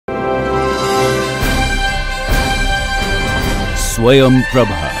Swayam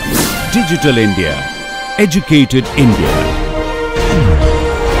Prabha. Digital India. Educated India.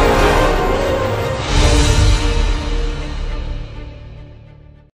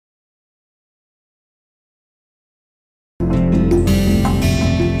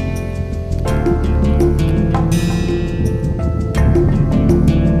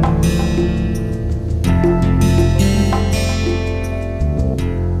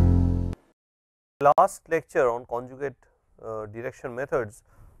 Last lecture on conjugate direction methods,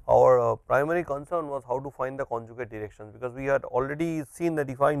 our primary concern was how to find the conjugate directions, because we had already seen that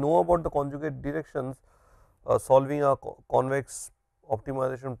if I know about the conjugate directions, solving a convex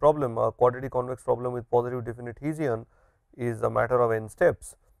optimization problem, a quadratic convex problem with positive definite Hessian is a matter of n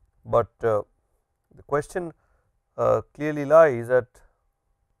steps, but the question clearly lies at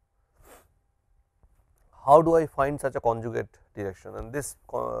how do I find such a conjugate direction, and this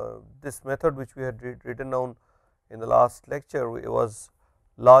method which we had written down in the last lecture was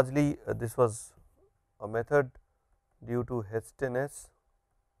largely this was a method due to Hestenes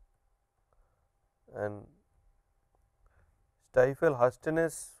and Stiefel.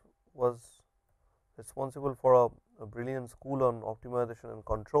 Hestenes was responsible for a brilliant school on optimization and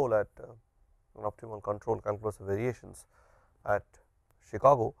control at an optimal control calculus of variations at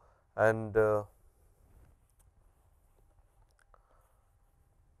Chicago, and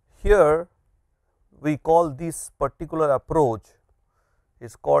here we call this particular approach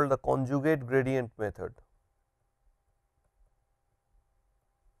is called the conjugate gradient method.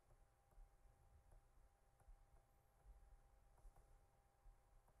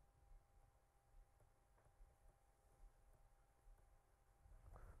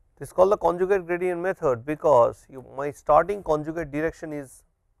 This is called the conjugate gradient method because my starting conjugate direction is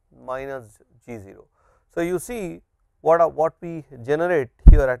minus G0. So, you see what we generate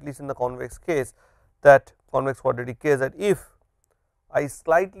here, at least in the convex case, that convex quadratic case, that if I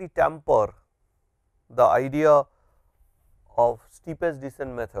slightly tamper the idea of steepest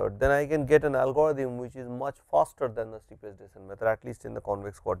descent method, then I can get an algorithm which is much faster than the steepest descent method, at least in the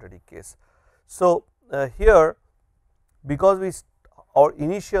convex quadratic case. So, here because our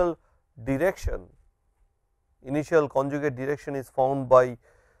initial direction, initial conjugate direction is found by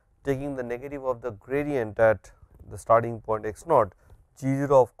taking the negative of the gradient at the starting point x naught.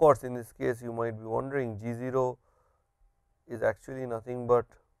 G0, of course, in this case you might be wondering, G0 is actually nothing but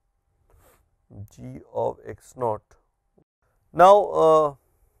G of x naught. Now,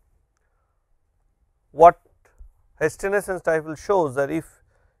 what Hestenes and Stiefel shows that if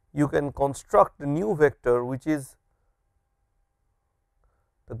you can construct a new vector which is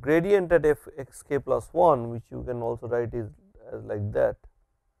the gradient at f x k plus 1, which you can also write is as like that.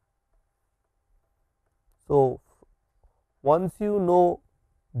 So, once you know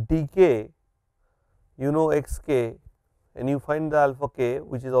dk, you know x k, and you find the alpha k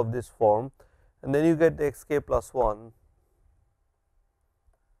which is of this form, and then you get the x k plus 1.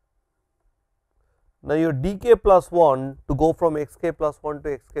 Now, your dk plus 1 to go from x k plus 1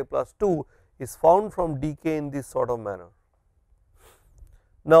 to x k plus 2 is found from dk in this sort of manner.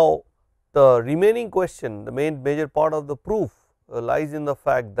 Now, the remaining question, the major part of the proof lies in the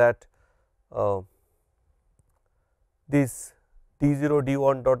fact that this d0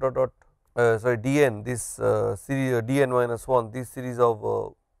 d1 dot dot dot sorry dn, this series dn minus 1, this series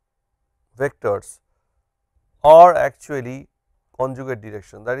of vectors are actually conjugate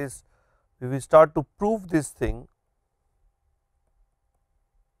direction. That is, if we start to prove this thing,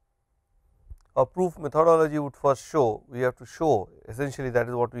 a proof methodology would first show, we have to show, essentially that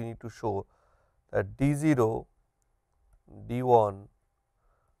is what we need to show, that d0, d1,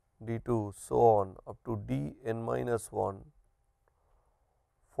 d2 so on up to dn minus 1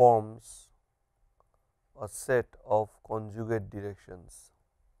 forms a set of conjugate directions.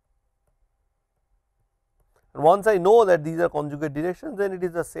 And once I know that these are conjugate directions, then it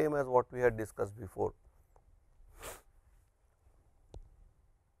is the same as what we had discussed before.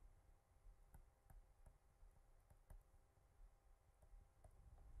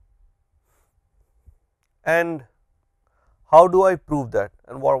 And how do I prove that,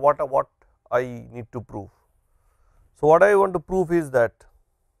 and what I need to prove? So, what I want to prove is that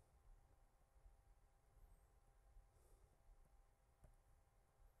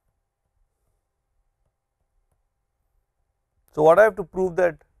what I have to prove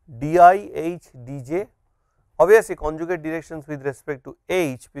that di h dj, obviously conjugate directions with respect to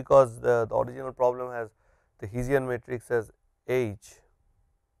h, because the original problem has the Hessian matrix as h,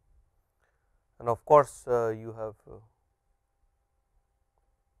 and of course, you have to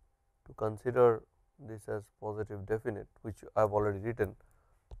consider this as positive definite, which I have already written.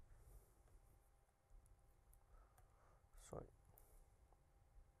 Sorry.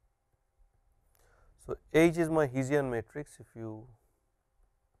 So, H is my Hessian matrix if you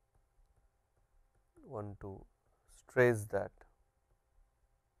want to trace that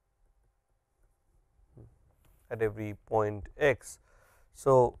at every point x.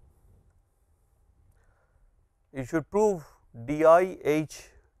 So, you should prove d I h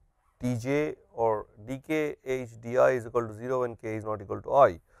d j or d k h d I is equal to 0 when k is not equal to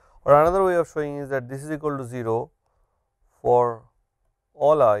I, or another way of showing is that this is equal to 0 for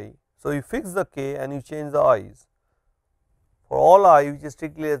all I. So, you fix the k and you change the i's for all I which is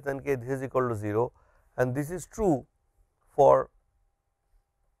strictly less than k, this is equal to 0, and this is true for.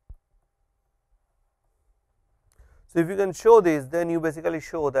 So, if you can show this, then you basically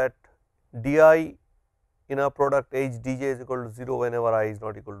show that d I in a product h d j is equal to 0 whenever I is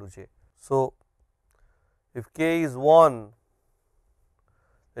not equal to j. So, if k is 1,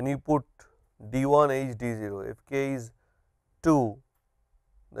 then you put d 1 h d 0, if k is 2,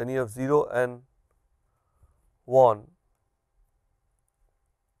 then you have 0 and 1.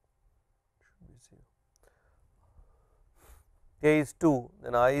 K is 2,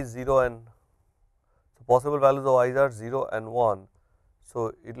 then I is 0 and so possible values of i's are 0 and 1.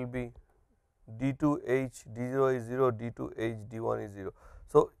 So, it will be d 2 h d 0 is 0, d 2 h d 1 is 0.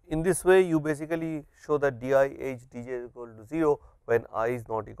 So, in this way you basically show that d I h d j is equal to 0 when I is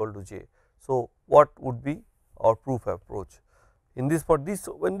not equal to j. So, what would be our proof approach? In this for this,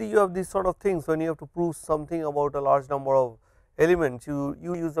 when you have these sort of things, when you have to prove something about a large number of elements, you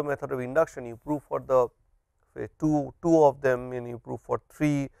use the method of induction. You prove for the two of them, and you prove for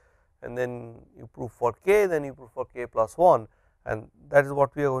 3, and then you prove for k, then you prove for k plus 1, and that is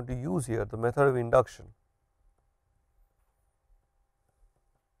what we are going to use here, the method of induction.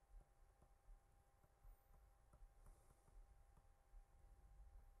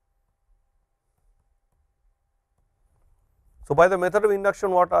 So, by the method of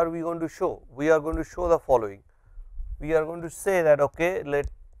induction, what are we going to show? We are going to show the following. We are going to say that okay,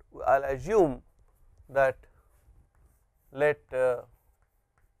 I will assume that let this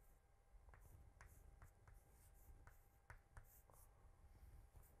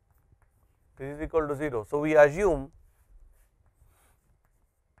is equal to 0. So, we assume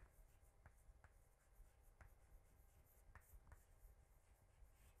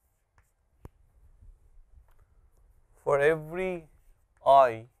for every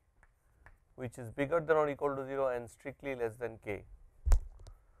I which is bigger than or equal to 0 and strictly less than k.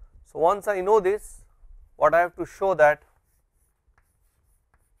 So, once I know this, what I have to show that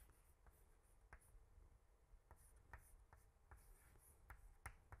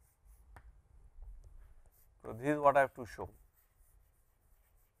so this is what I have to show.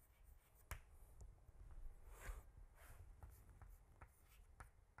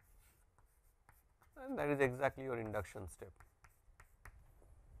 And that is exactly your induction step.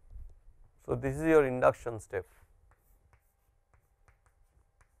 So, this is your induction step.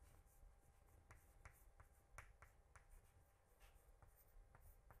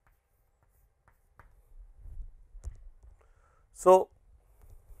 So,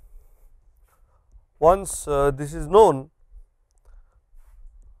 once this is known,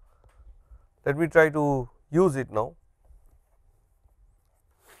 let me try to use it now.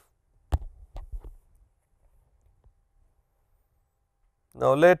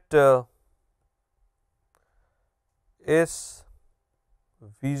 Now, let S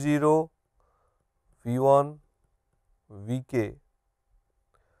V 0, V 1, V k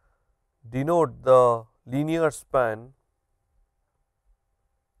denote the linear span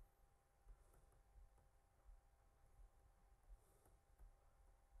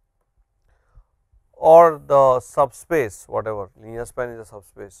or the subspace, whatever linear span is a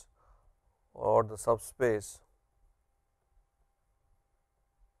subspace or the subspace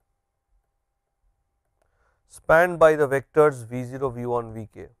spanned by the vectors V 0, V 1, V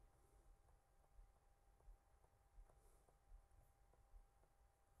k.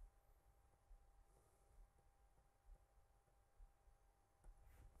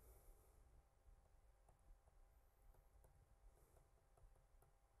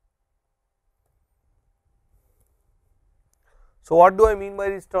 So, what do I mean by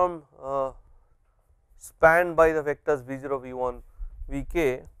this term spanned by the vectors V 0, V 1, V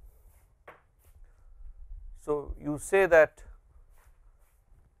k? So, you say that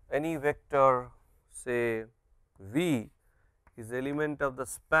any vector say V is element of the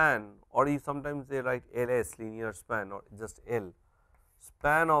span, or you sometimes they write LS linear span or just L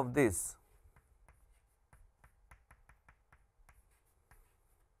span of this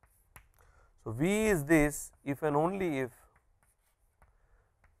So, V is this if and only if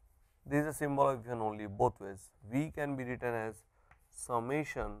this is a symbol of if and only both ways. V can be written as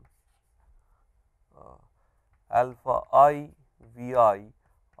summation alpha I V I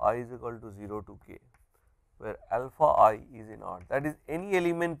is equal to 0 to k, where alpha I is in R. That is, any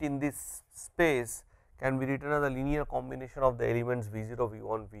element in this space can be written as a linear combination of the elements V 0, V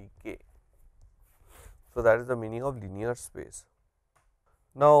 1, V k. So, that is the meaning of linear space.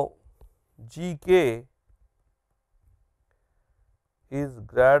 Now, G k is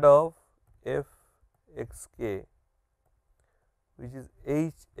grad of f x k, which is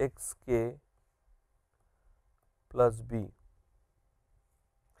h x k plus b.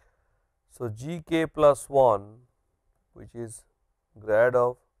 So, G k plus 1, which is grad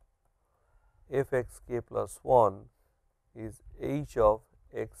of f x k plus 1 is h of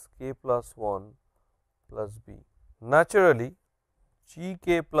x k plus 1 plus b. Naturally, G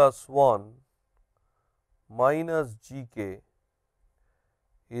k plus 1 minus G k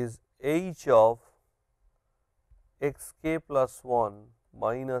is h of x k plus 1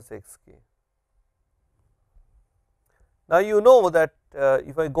 minus x k. Now, you know that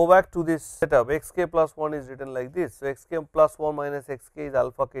if I go back to this setup, x k plus 1 is written like this. So, x k plus 1 minus x k is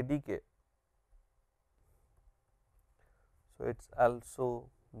alpha k d k. So, it is also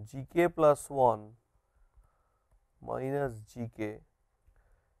G k plus 1 minus G k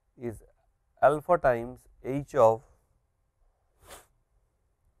is alpha times h of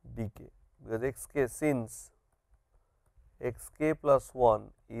d k, because x k, since x k plus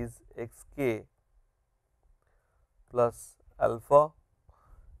 1 is x k plus alpha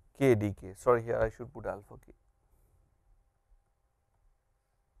k d k. Sorry, here I should put alpha k.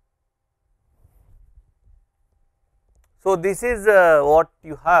 So, this is what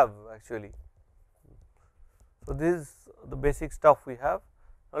you have actually. So, this is the basic stuff we have.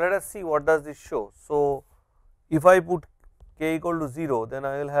 Now, let us see what does this show. So, if I put k equal to 0, then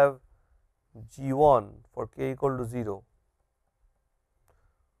I will have G 1 for k equal to 0.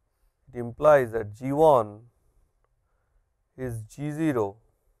 It implies that G 1 is G 0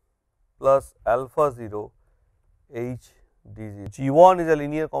 plus alpha 0 h d 0. G 1 is a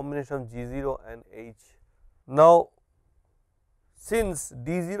linear combination of G 0 and h. Now, since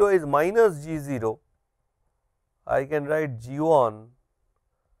d 0 is minus G 0, I can write G 1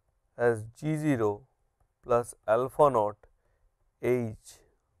 as G 0 plus alpha naught h.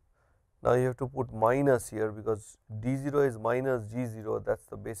 Now, you have to put minus here, because d 0 is minus G 0, that is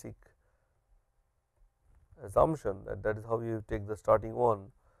the basic assumption, that is how you take the starting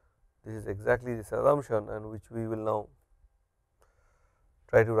one. This is exactly this assumption, and which we will now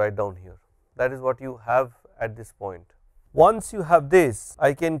try to write down here. That is what you have at this point. Once you have this,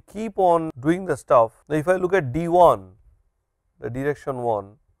 I can keep on doing the stuff. Now, if I look at d 1, the direction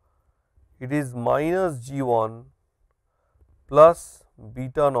 1, it is minus G 1 plus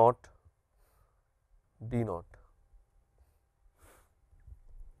beta naught d naught,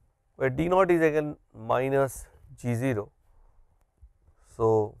 where d naught is again minus G 0.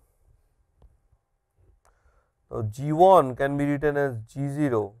 So, now G 1 can be written as G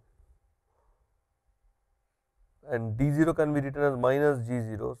 0 and d 0 can be written as minus G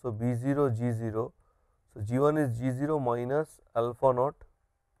 0. So, B 0 G 0. So, G 1 is G 0 minus alpha naught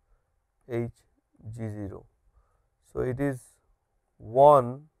h G 0. So, it is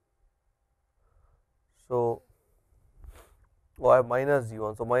 1. So, I have minus G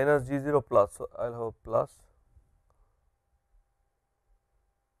 1. So, minus G 0 plus. So, I will have a plus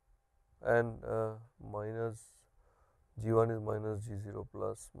and minus G 1 is minus G 0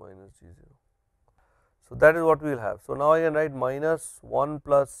 plus minus G 0. So, that is what we will have. So, now I can write minus 1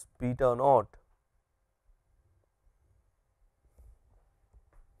 plus beta naught.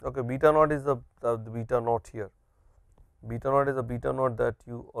 Okay, beta naught is the beta naught here. Beta naught is a beta naught that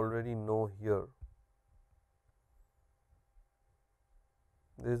you already know here.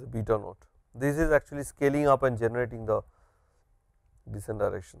 This is beta naught. This is actually scaling up and generating the descent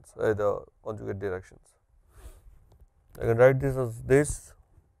directions, the conjugate directions. I can write this as this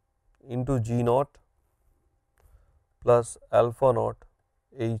into G naught plus alpha naught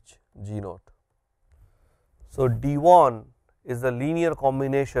h G naught. So, d 1 is the linear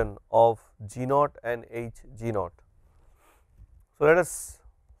combination of G naught and h G naught. So, let us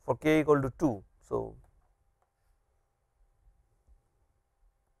for k equal to 2. So,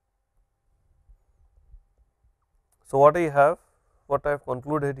 what I have, what I have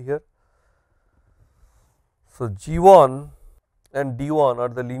concluded here. So, G 1 and d 1 are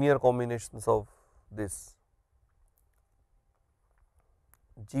the linear combinations of this.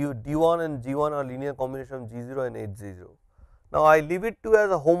 D 1 and G 1 are linear combination of G 0 and H G 0. Now, I leave it to as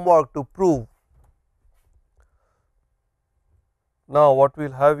a homework to prove. Now, what we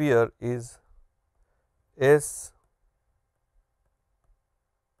will have here is S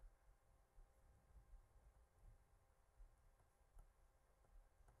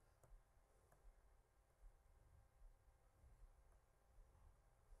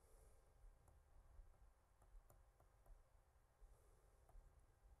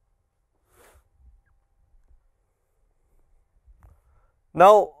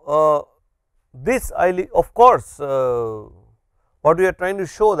Now, this of course, what we are trying to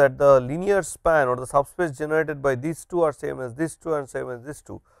show that the linear span or the subspace generated by these two are same as this two and same as this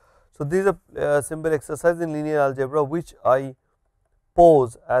two. So, this is a simple exercise in linear algebra which I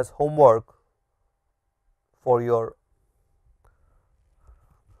pose as homework for your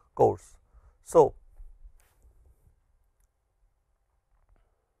course. So,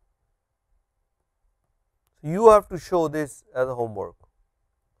 you have to show this as a homework.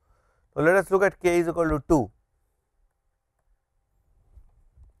 Now, let us look at k is equal to 2.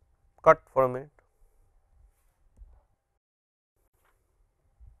 Cut for a minute.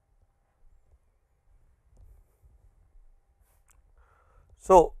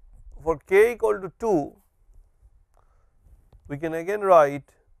 So, for k equal to 2, we can again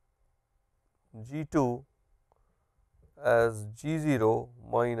write G2 as G0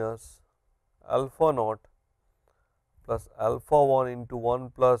 minus alpha naught plus alpha 1 into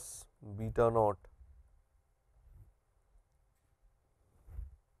 1 plus beta naught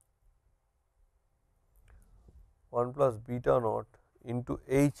into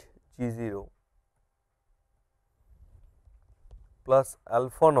H G0 plus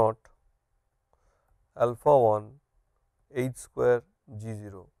alpha naught alpha 1 H square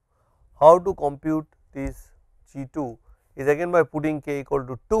G0. How to compute this G2 is again by putting k equal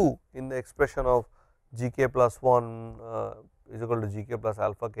to 2 in the expression of gk plus 1 is equal to gk plus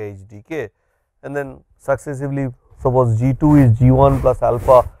alpha k h dk, and then successively suppose G2 is G1 plus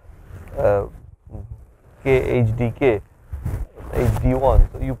alpha k h dk h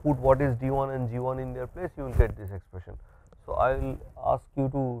d1. So, you put what is d1 and g1 in their place, you will get this expression. So, I will ask you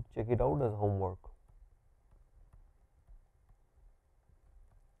to check it out as homework.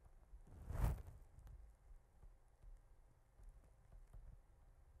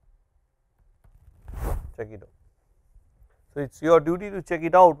 Check it out. So, it is your duty to check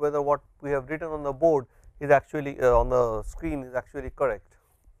it out whether what we have written on the board is actually on the screen is actually correct.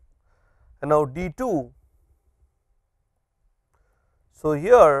 And now D2, so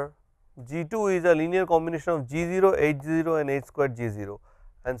here G2 is a linear combination of G0, H0 and H squared G0,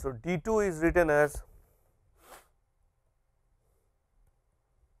 and so D2 is written as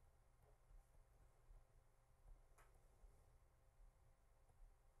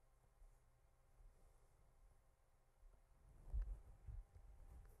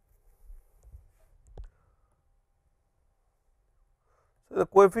the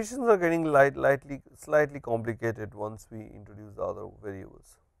coefficients are getting slightly complicated once we introduce the other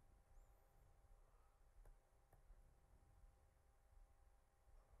variables.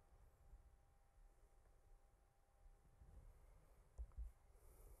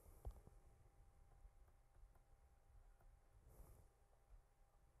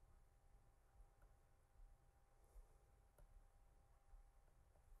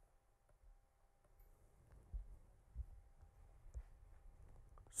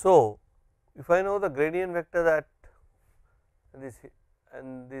 So, if I know the gradient vector at this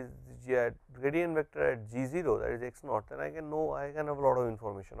and this gradient vector at G0, that is x naught, then I can know, I can have a lot of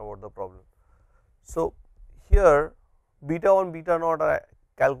information about the problem. So, here beta 1 beta naught are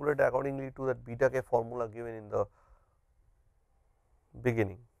calculated accordingly to that beta k formula given in the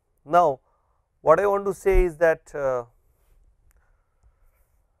beginning. Now, what I want to say is that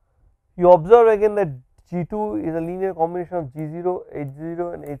you observe again that G2 is a linear combination of G0,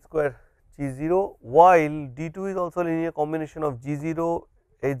 H0 and H square G0, while D2 is also a linear combination of G0,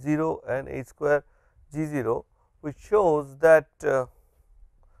 H0 and H square G0, which shows that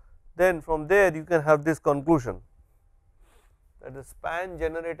then from there you can have this conclusion that the span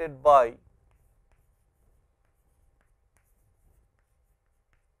generated by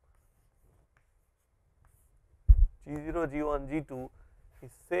G0, G1, G2 is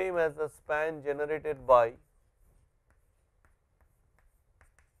same as the span generated by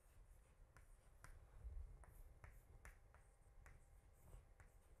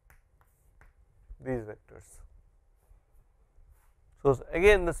these vectors. So,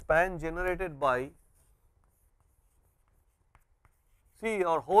 again the span generated by, see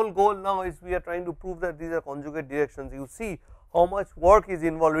our whole goal now is we are trying to prove that these are conjugate directions. You see how much work is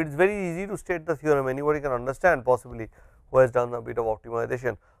involved. It is very easy to state the theorem, anybody can understand possibly who has done a bit of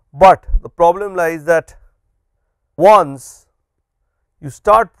optimization, but the problem lies that once you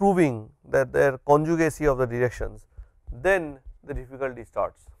start proving that there conjugacy of the directions, then the difficulty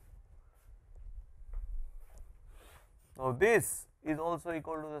starts. Now, this is also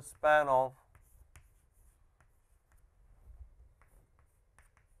equal to the span of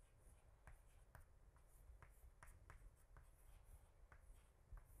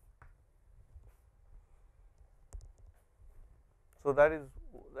So, that is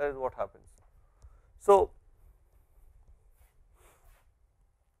what happens. So,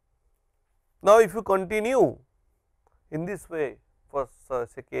 now if you continue in this way for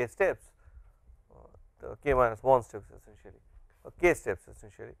say k steps, the k minus 1 steps essentially, k steps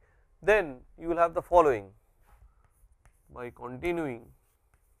essentially, then you will have the following by continuing.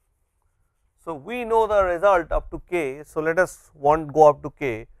 So, we know the result up to k. So, let us go up to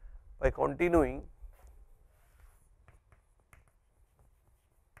k by continuing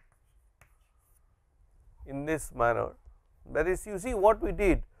in this manner. That is, you see what we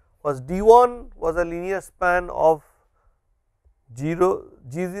did was D1 was a linear span of G0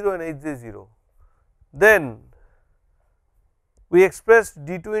 and Hj0. Then we expressed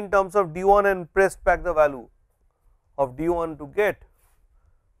D2 in terms of D1 and pressed back the value of D1 to get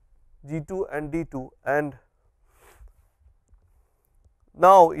G2 and D2, and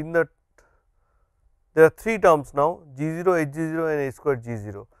now in the there are 3 terms now G0, Hg0 and H squared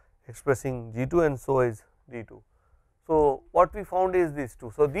G0 expressing G2 and so is D2. So, what we found is these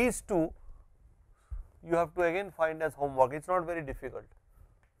two. So, these two you have to again find as homework, it is not very difficult,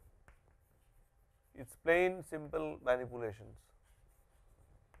 it is plain simple manipulations.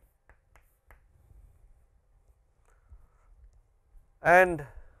 And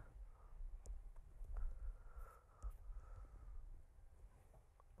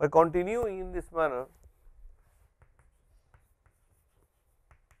by continuing in this manner,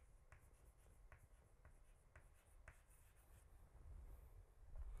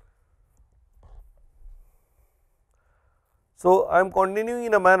 so I am continuing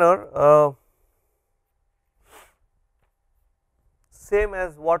in a manner same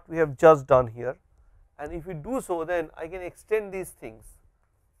as what we have just done here, and if we do so, then I can extend these things.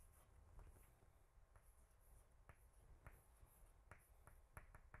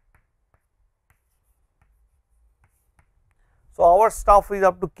 So, our stuff is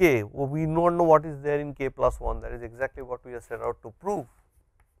up to k, we do not know what is there in k plus 1, that is exactly what we have set out to prove.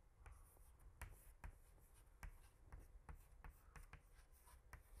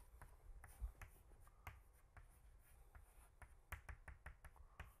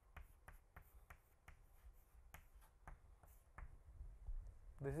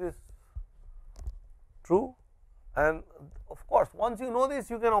 This is true, and of course, once you know this,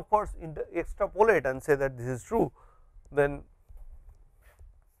 you can of course extrapolate and say that this is true, then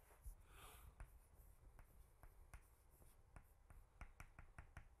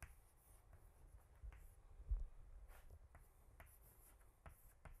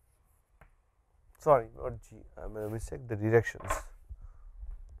sorry not G, I am a mistake, the directions.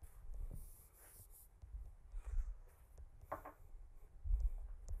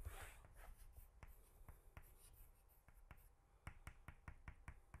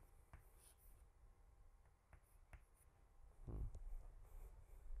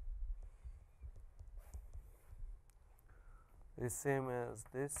 Is same as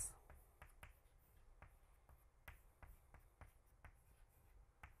this.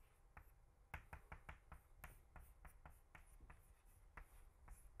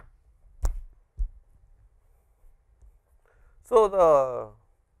 So, the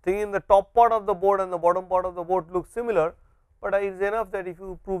thing in the top part of the board and the bottom part of the board looks similar, but it is enough that if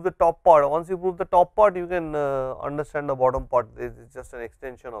you prove the top part, once you prove the top part, you can understand the bottom part, it is just an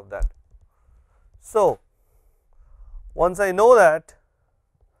extension of that. So, once I know that,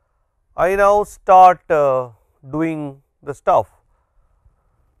 I now start doing the stuff.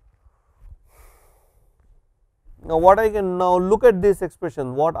 Now, what I can now look at this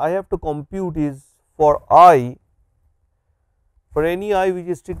expression, what I have to compute is for I, for any I which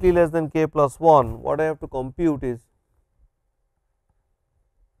is strictly less than k plus 1, what I have to compute is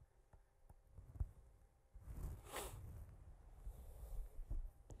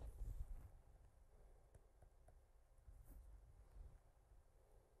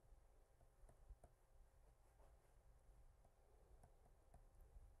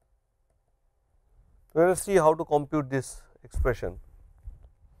let us see how to compute this expression.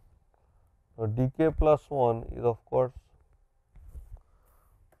 Now, dk plus 1 is of course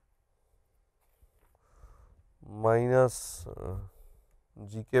minus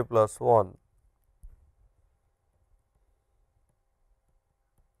gk plus 1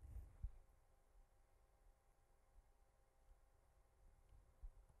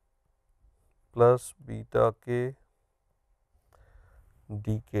 plus beta k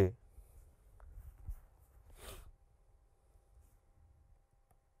dk.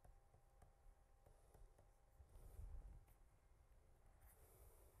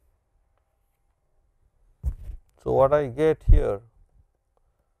 So, what I get here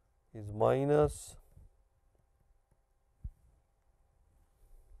is minus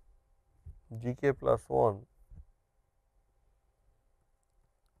gk plus 1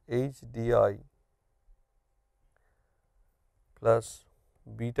 h di plus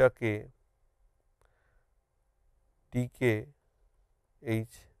beta k dk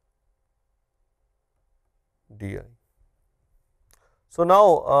h di. So,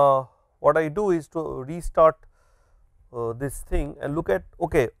 now what I do is to restart this thing and look at,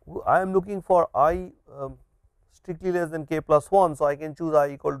 okay, I am looking for I strictly less than k plus 1. So, I can choose I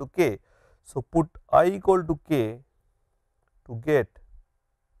equal to k. So, put I equal to k to get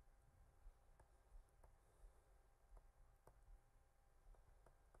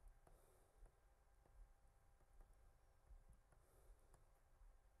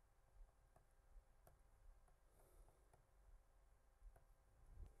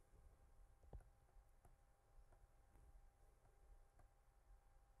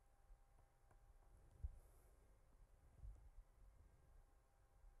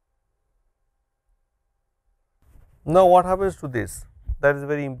now what happens to this, that is a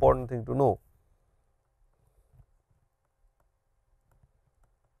very important thing to know.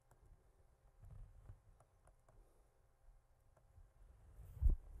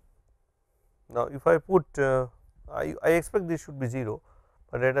 Now, if I put I expect this should be 0,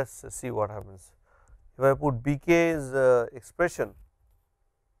 but let us see what happens. If I put bk's expression,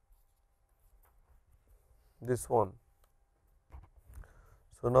 this one,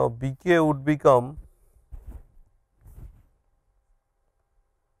 so now bk would become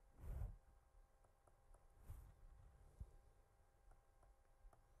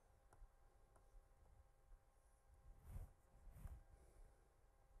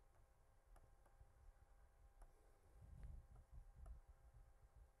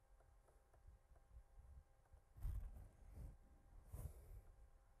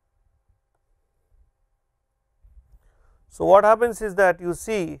so what happens is that you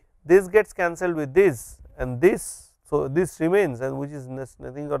see this gets cancelled with this and this. So, this remains and which is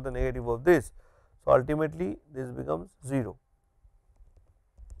nothing but the negative of this. So, ultimately this becomes 0.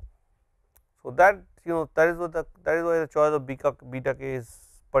 So, that that is what that is why the choice of beta k is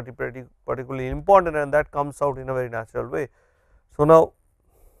particularly important, and that comes out in a very natural way. So, now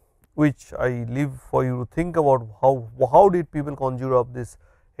which I leave for you to think about how did people conjure up this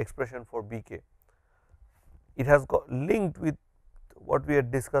expression for bk. It has got linked with what we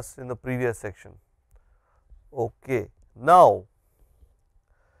had discussed in the previous section. Okay. Now,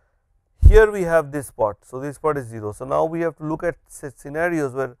 here we have this part. So, this part is 0. So, now we have to look at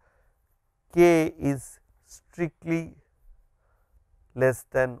scenarios where k is strictly less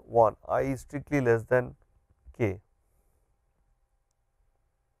than 1, I is strictly less than k.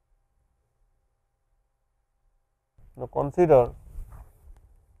 Now, consider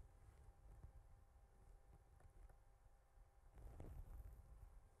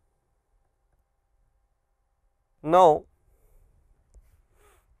now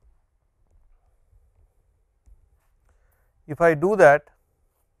if I do that,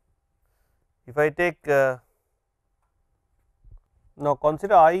 if I take now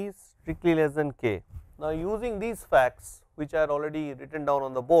consider I is strictly less than k. Now, using these facts which are already written down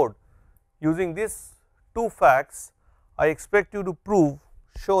on the board, using these two facts, I expect you to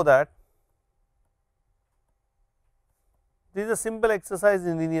show that this is a simple exercise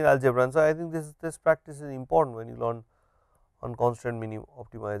in linear algebra, and so I think this practice is important when you learn on constant minimum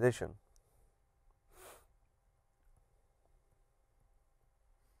optimization.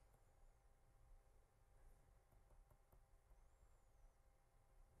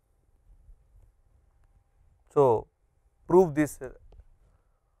 So, prove this,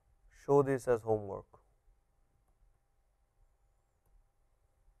 show this as homework.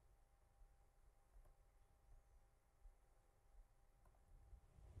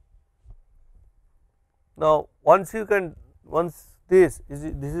 Now, once this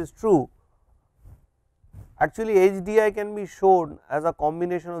is true, actually HDI can be shown as a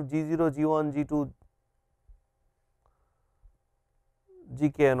combination of G0, G1, G2,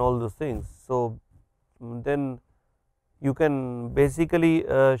 GK and all those things. So, then you can basically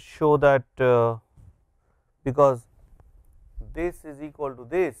show that because this is equal to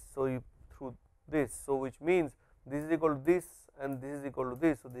this. So, you through this. So, which means this is equal to this and this is equal to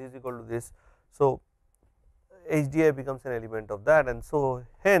this. So, this is equal to this. So, HDI becomes an element of that, and so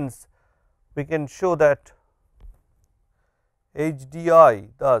hence we can show that HDI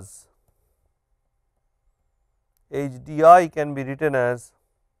can be written as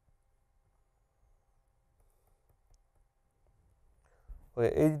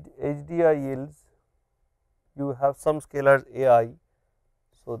HDI yields, you have some scalars AI.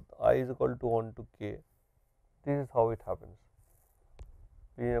 So, I is equal to 1 to k, this is how it happens.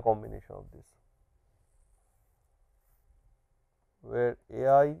 linear combination of this, where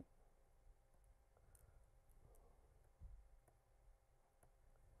ai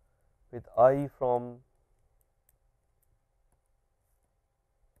with I from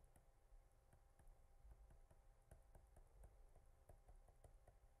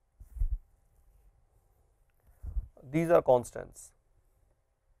these are constants.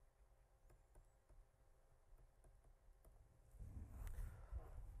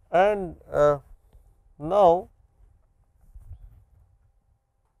 And now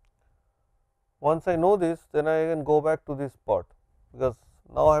once I know this, then I can go back to this part, because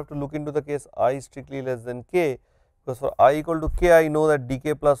now I have to look into the case I strictly less than k, because for I equal to k I know that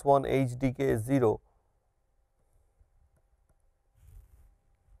dk plus 1 h dk is 0.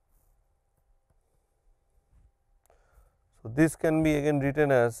 So, this can be again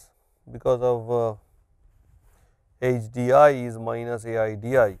written as, because of h di is minus a I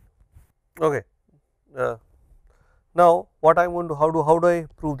di. Okay. Now, what I want to, how do I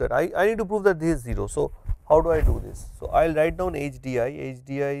prove that? I need to prove that this is 0. So, how do I do this? So, I will write down h di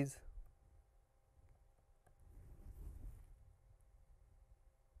is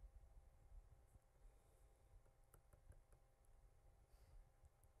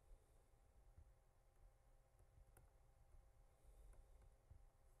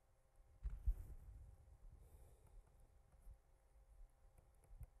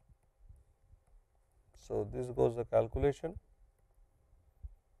so this goes the calculation.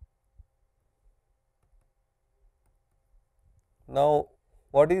 Now,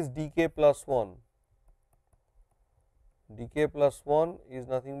 what is dk plus 1? dk plus 1 is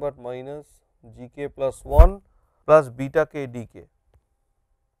nothing but minus gk plus 1 plus beta k dk.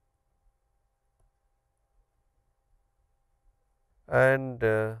 And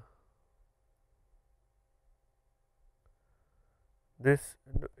this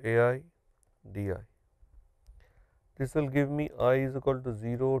into ai di. This will give me I is equal to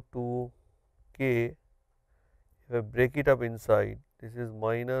 0 to k. If I break it up inside, this is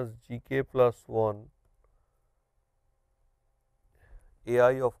minus gk plus 1.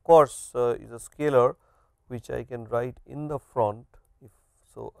 ai of course is a scalar which I can write in the front. If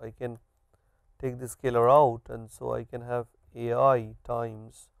so, I can take this scalar out, and so I can have ai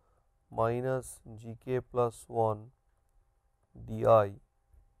times minus gk plus 1 di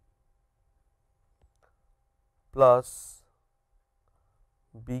plus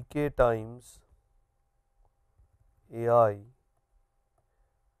bk times ai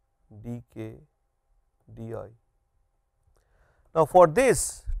dk di. Now, for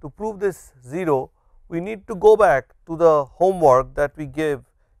this, to prove this 0, we need to go back to the homework that we gave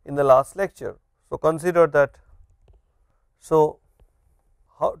in the last lecture. So, consider that. So,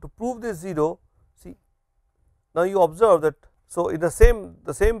 how to prove this 0? See, now you observe that. So, in the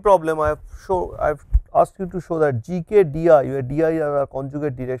same problem I have asked you to show that gk di, where di are our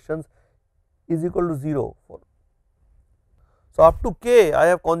conjugate directions, is equal to 0 for. So, up to k I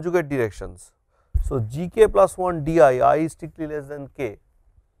have conjugate directions. So, gk plus 1 di I is strictly less than k.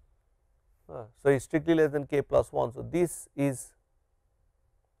 So, it is strictly less than k plus 1. So, this is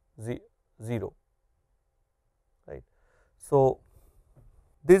 0, right. So,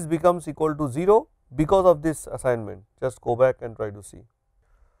 this becomes equal to 0 because of this assignment. Just go back and try to see.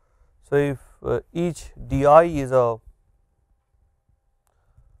 So, if each di is a,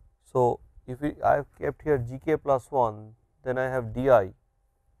 so if I have kept here gk plus 1, then I have di,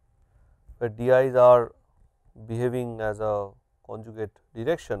 where di's are behaving as a conjugate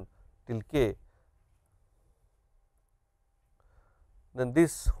direction till k, then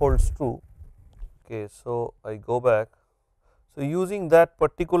this holds true. Okay, so I go back. So, using that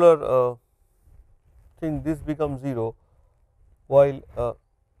particular thing, this becomes 0, while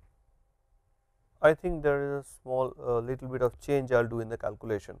I think there is a small little bit of change I will do in the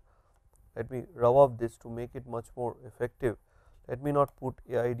calculation. Let me rub off this to make it much more effective. Let me not put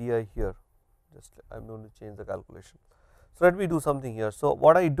AIDI here, just I am going to change the calculation. So, let me do something here. So,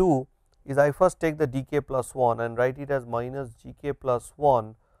 what I do is I first take the dk plus 1 and write it as minus gk plus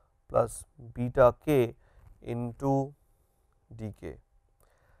 1 plus beta k into dk,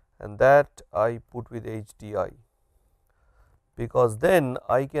 and that I put with HDI, because then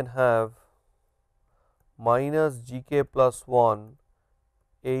I can have minus gk plus 1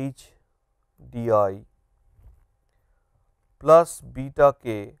 HDI plus beta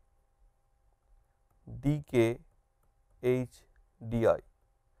k dk HDI.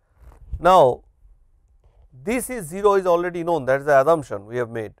 Now, this is 0 is already known, that is the assumption we have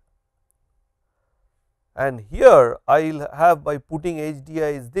made, and here I will have, by putting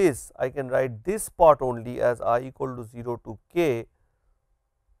HDI is this, I can write this part only as I equal to 0 to k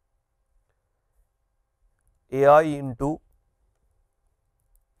A I into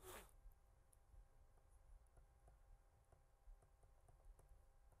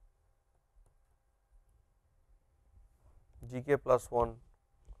G k plus 1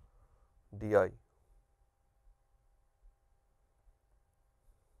 d I.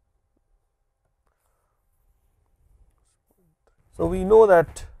 So, we know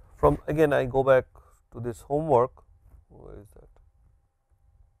that from, again I go back to this homework, where is that?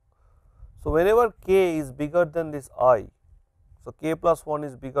 So, whenever k is bigger than this I, so k plus 1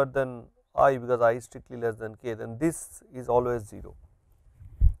 is bigger than I because I is strictly less than k, then this is always 0.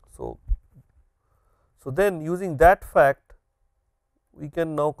 So, then using that fact we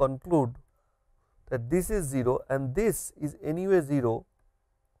can now conclude that this is 0 and this is anyway 0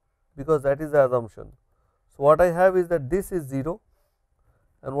 because that is the assumption. So, what I have is that this is 0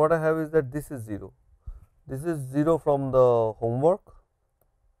 and what I have is that this is 0. This is 0 from the homework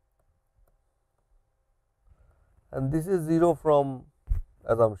and this is 0 from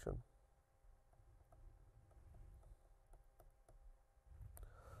assumption.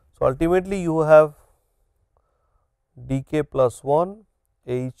 So, ultimately you have d k plus 1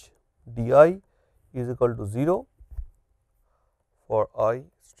 h d I is equal to 0 for I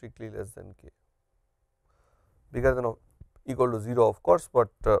strictly less than k, bigger than or equal to 0 of course, but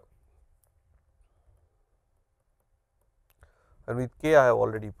and with k I have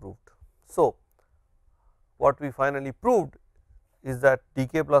already proved. So, what we finally proved is that d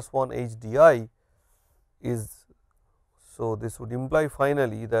k plus 1 h d I is, so this would imply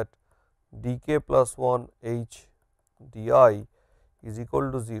finally that d k plus 1 h d I is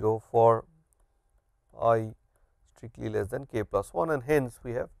equal to 0 for I strictly less than k plus 1 and hence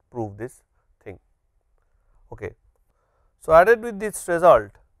we have proved this thing. Okay. So, added with this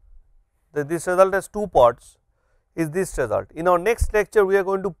result, this result has two parts, is this result. In our next lecture we are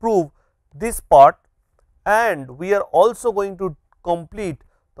going to prove this part and we are also going to complete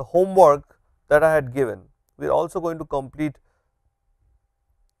the homework that I had given. We are also going to complete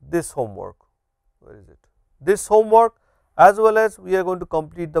this homework, where is it? This homework, as well as we are going to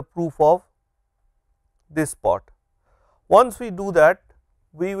complete the proof of this part. Once we do that,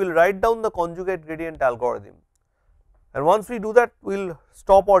 we will write down the conjugate gradient algorithm, and once we do that we will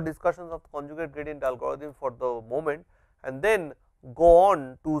stop our discussions of conjugate gradient algorithm for the moment and then go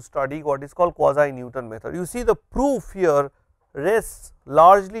on to study what is called quasi Newton method. You see the proof here rests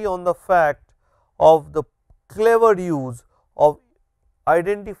largely on the fact of the clever use of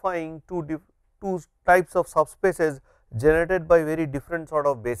identifying two types of subspaces generated by very different sort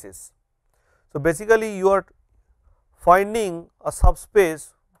of bases. So, basically you are finding a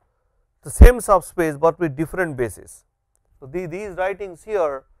subspace, the same subspace, but with different bases. So, these writings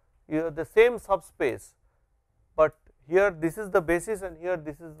here, you have the same subspace, but here this is the basis and here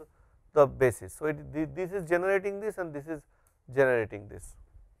this is the basis. So, this is generating this and this is generating this.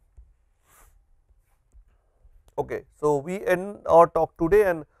 Okay. So, we end our talk today,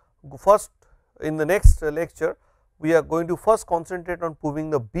 and first in the next lecture we are going to first concentrate on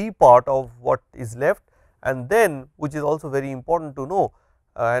proving the B part of what is left, and then, which is also very important to know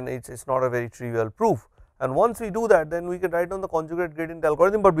and it is not a very trivial proof, and once we do that then we can write down the conjugate gradient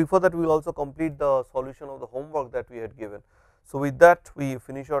algorithm, but before that we will also complete the solution of the homework that we had given. So, with that we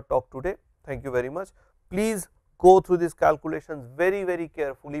finish our talk today. Thank you very much. Please go through these calculations very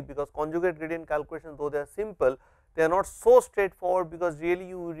carefully, because conjugate gradient calculations, though they are simple, they are not so straightforward, because really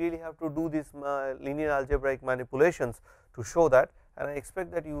you really have to do these linear algebraic manipulations to show that, and I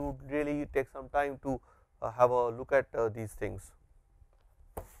expect that you would really take some time to have a look at these things.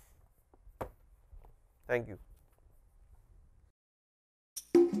 Thank you.